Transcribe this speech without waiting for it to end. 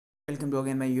Welcome to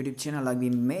again my YouTube channel. Like the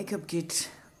makeup kit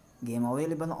game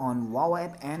available on WoW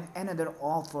app and another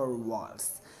offer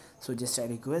walls. So just I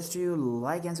request you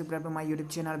like and subscribe to my YouTube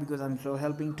channel because I'm so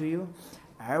helping to you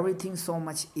everything so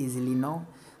much easily now.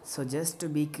 So just to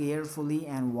be carefully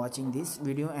and watching this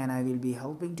video and I will be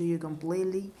helping to you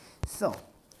completely. So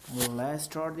let's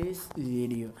start this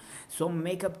video. So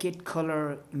makeup kit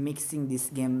color mixing this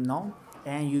game now,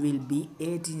 and you will be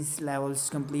 18 levels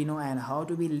complete now, and how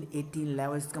to be 18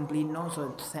 levels complete now.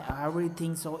 So it's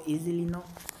everything so easily now.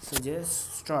 So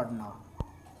just start now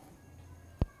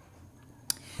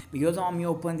because I'm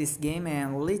open this game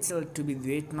and little to be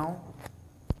wait now.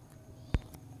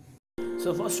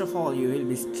 So first of all you will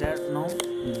be start now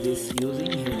this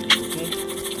using here. Okay,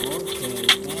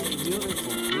 very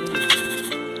beautiful,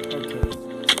 okay,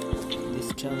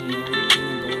 this tell me everything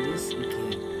about this. Okay,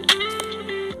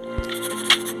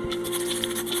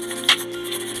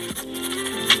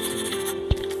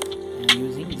 I'm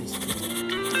using this color.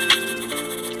 Okay,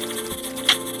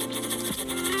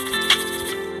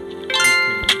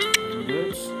 I'm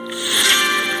good. So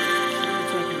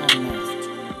checking on next.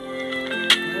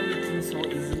 Everything so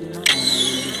easily now, and I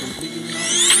will be completing now.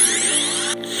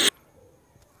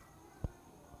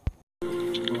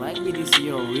 Like me this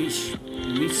your wish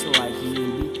like you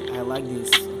will be. I like this.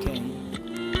 Okay,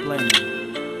 planning.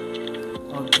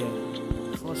 Okay,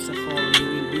 first of all you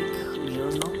will be clear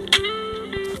now.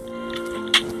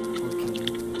 Okay,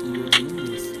 using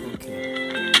this. Okay,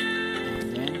 and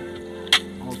then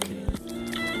okay,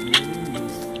 using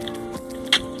this.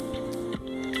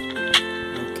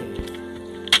 Okay,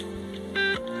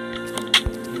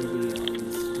 here we are.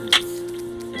 This.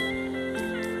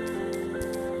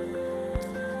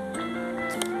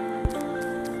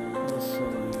 Oh,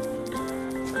 sorry.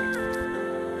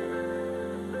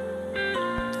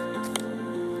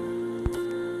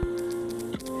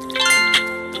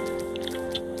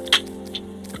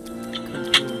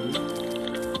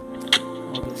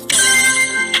 Okay, start.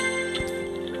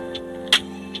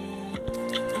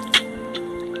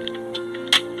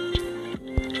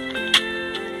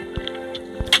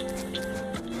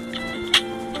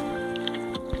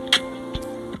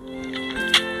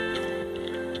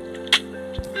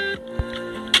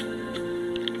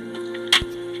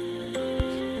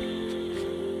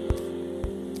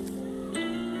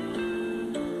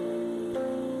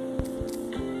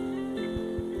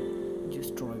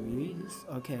 Just try this.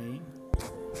 Okay.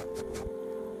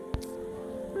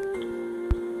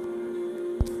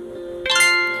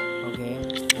 Okay.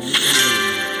 And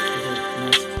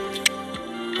next,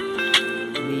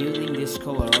 we're using this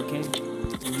color. Okay.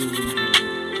 Using here.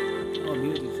 Oh,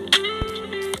 beautiful.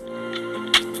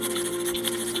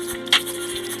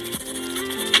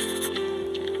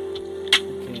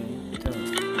 Okay. Third.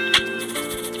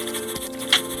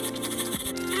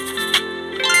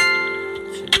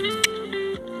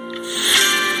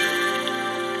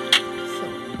 So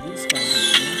this kind of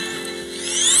thing,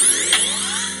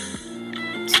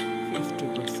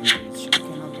 50%.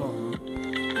 Okay, no problem.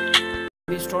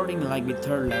 We're starting like the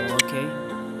third level. Okay.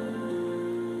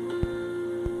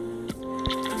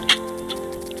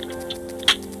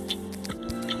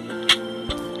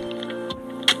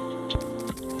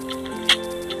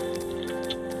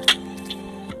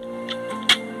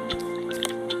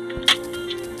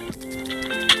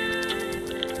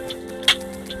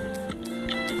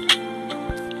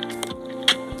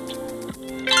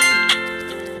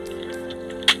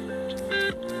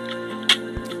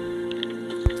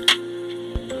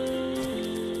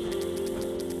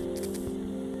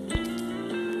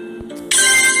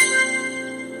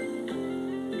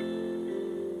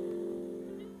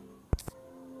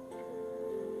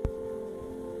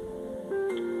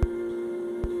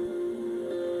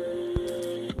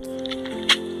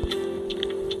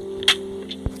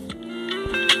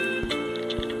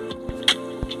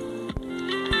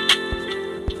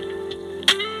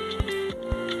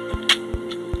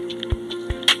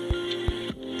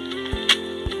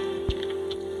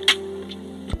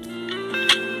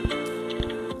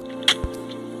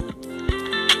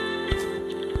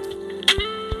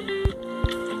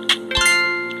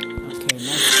 Okay,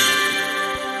 next.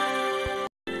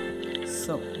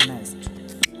 So next.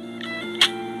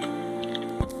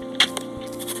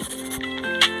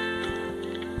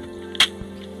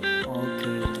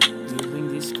 Okay, using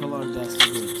this color, that's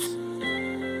good.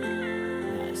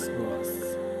 Nice, gross.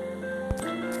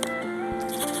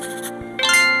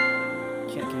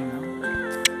 Checking now.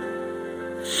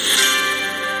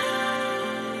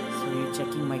 So you're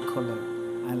checking my color.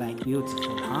 I like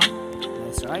beautiful, huh?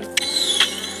 That's right.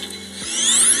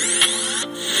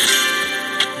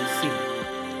 You see,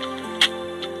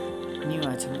 new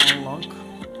item. unlock.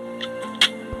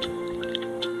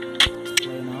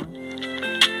 Play now.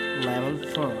 Level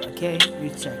 4. Okay, we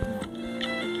check now.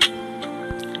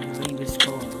 Using this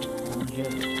color down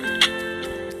here.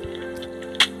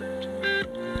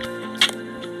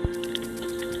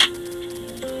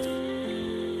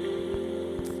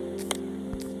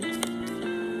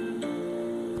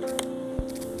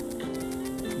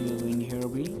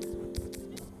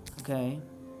 Okay,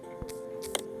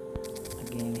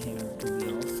 again here to be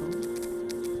also.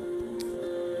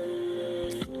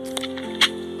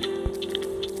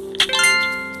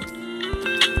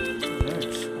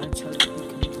 Right, I shall be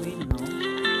complete now.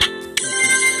 Okay,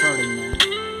 starting now.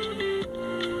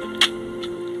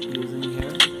 Using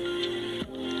here.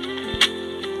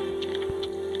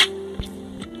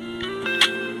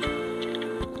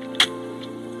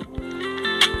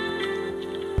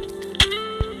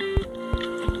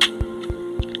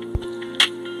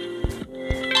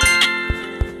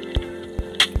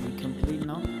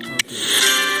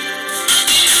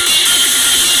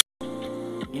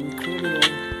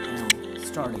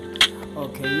 Starting.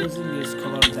 Okay, using this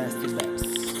color, that's the best.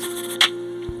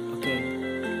 Okay,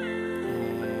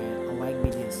 I like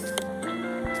with this.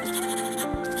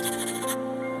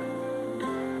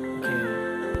 Okay,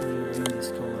 using this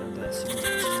color, that's the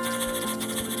best.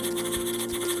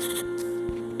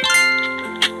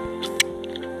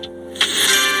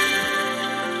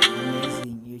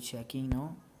 Amazing, you checking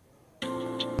now?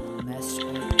 Next, I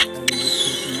will be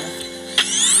clicking next.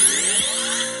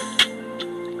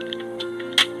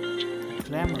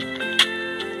 Glamour,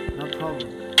 no problem.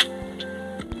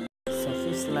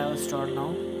 Surface level start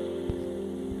now.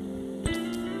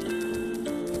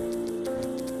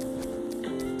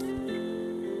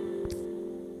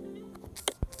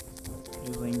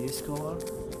 Doing this color.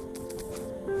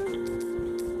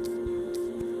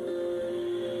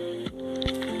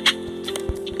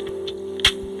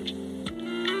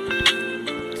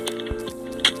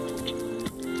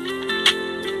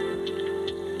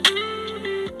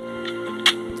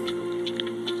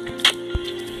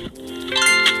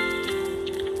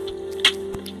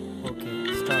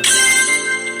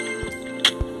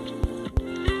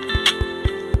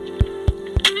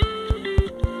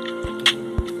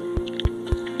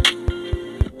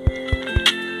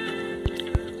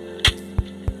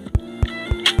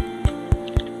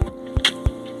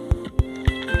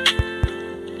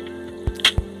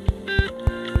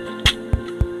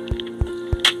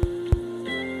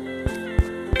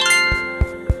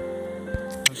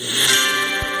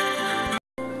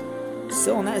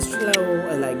 So next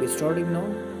level, I like the starting now.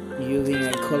 Using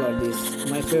a color, this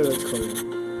my favorite color.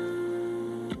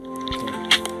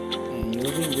 Okay, and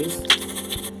using this,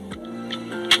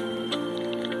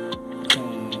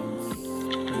 and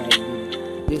like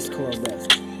this color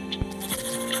best.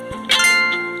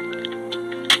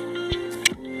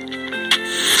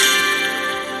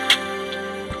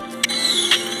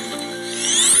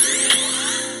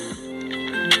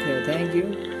 Okay, thank you.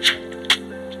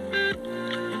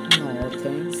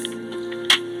 Thanks.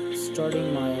 Starting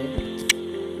my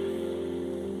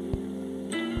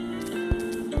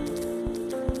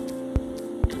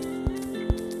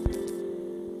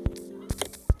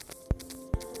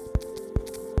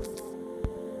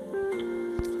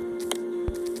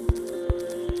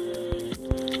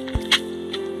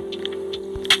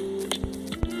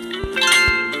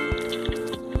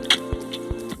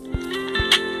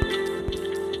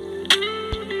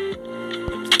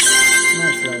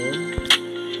next level.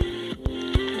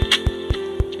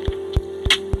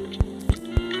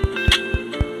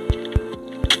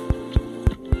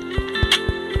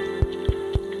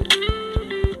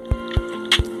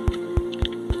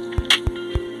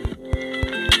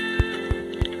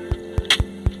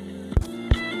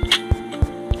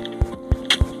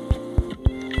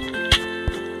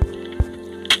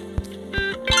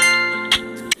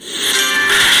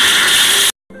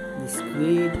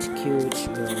 Sweet, cute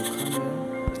girl, come here.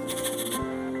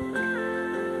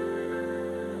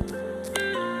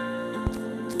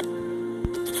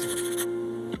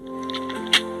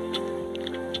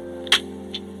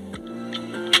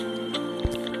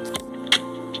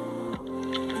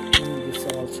 This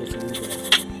also to be good.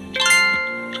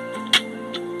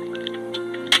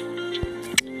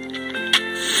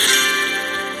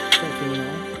 Okay,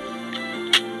 now.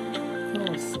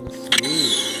 Oh, so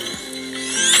sweet.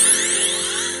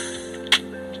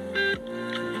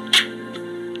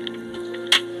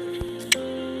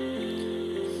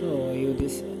 So you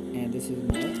this, and this is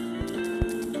my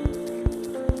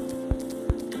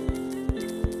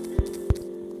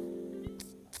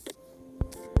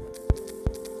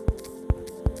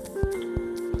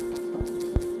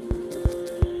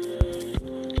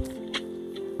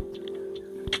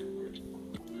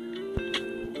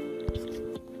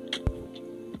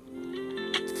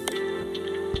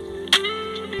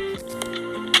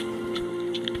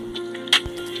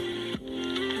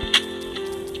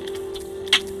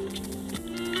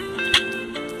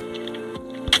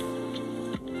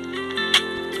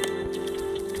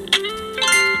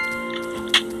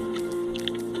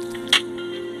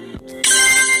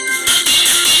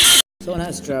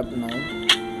messed up now.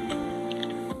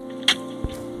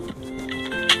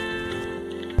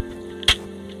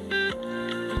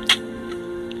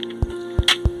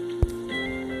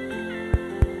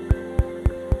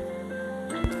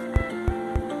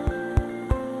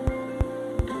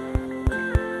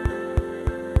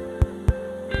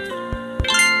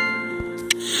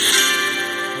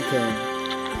 Okay,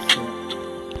 so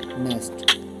next.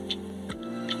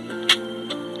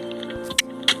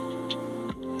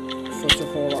 First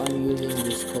of all, I'm using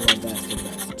this color, that's the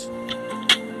best.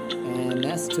 And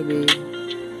next to be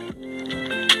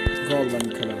golden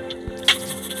color.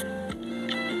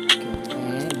 Okay,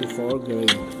 and before green.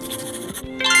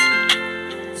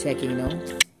 Checking now.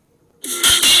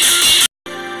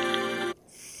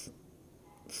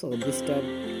 So this start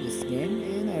this game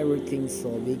and everything so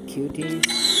big cuties.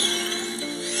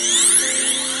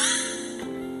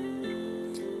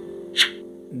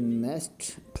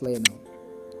 Next play now.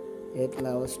 It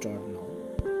now start now.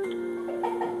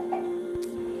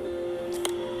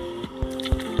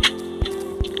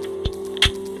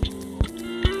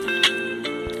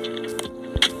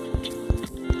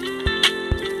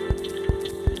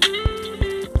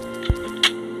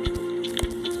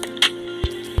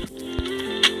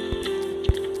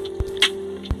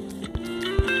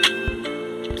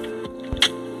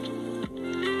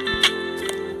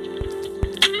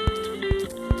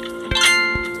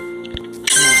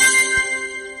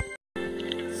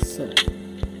 So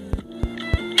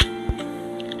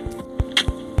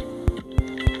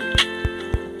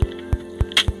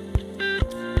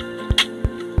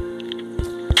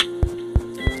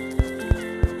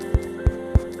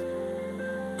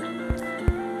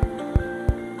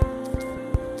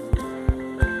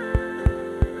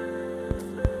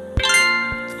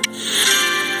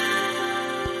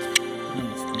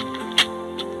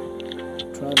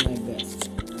try my best.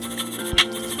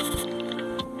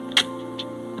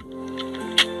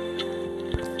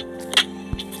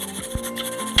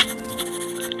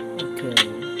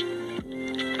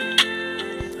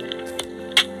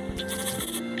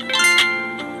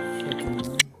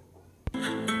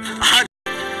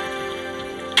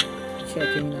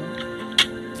 Checking now.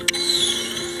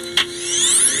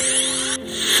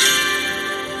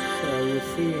 So you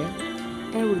see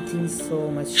everything's so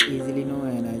much easily now,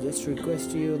 and I just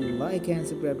request you like and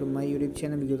subscribe to my YouTube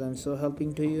channel because I'm so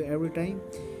helping to you every time.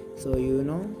 So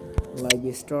like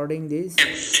we starting this.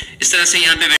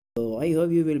 So I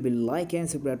hope you will be like and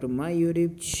subscribe to my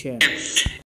YouTube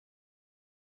channel.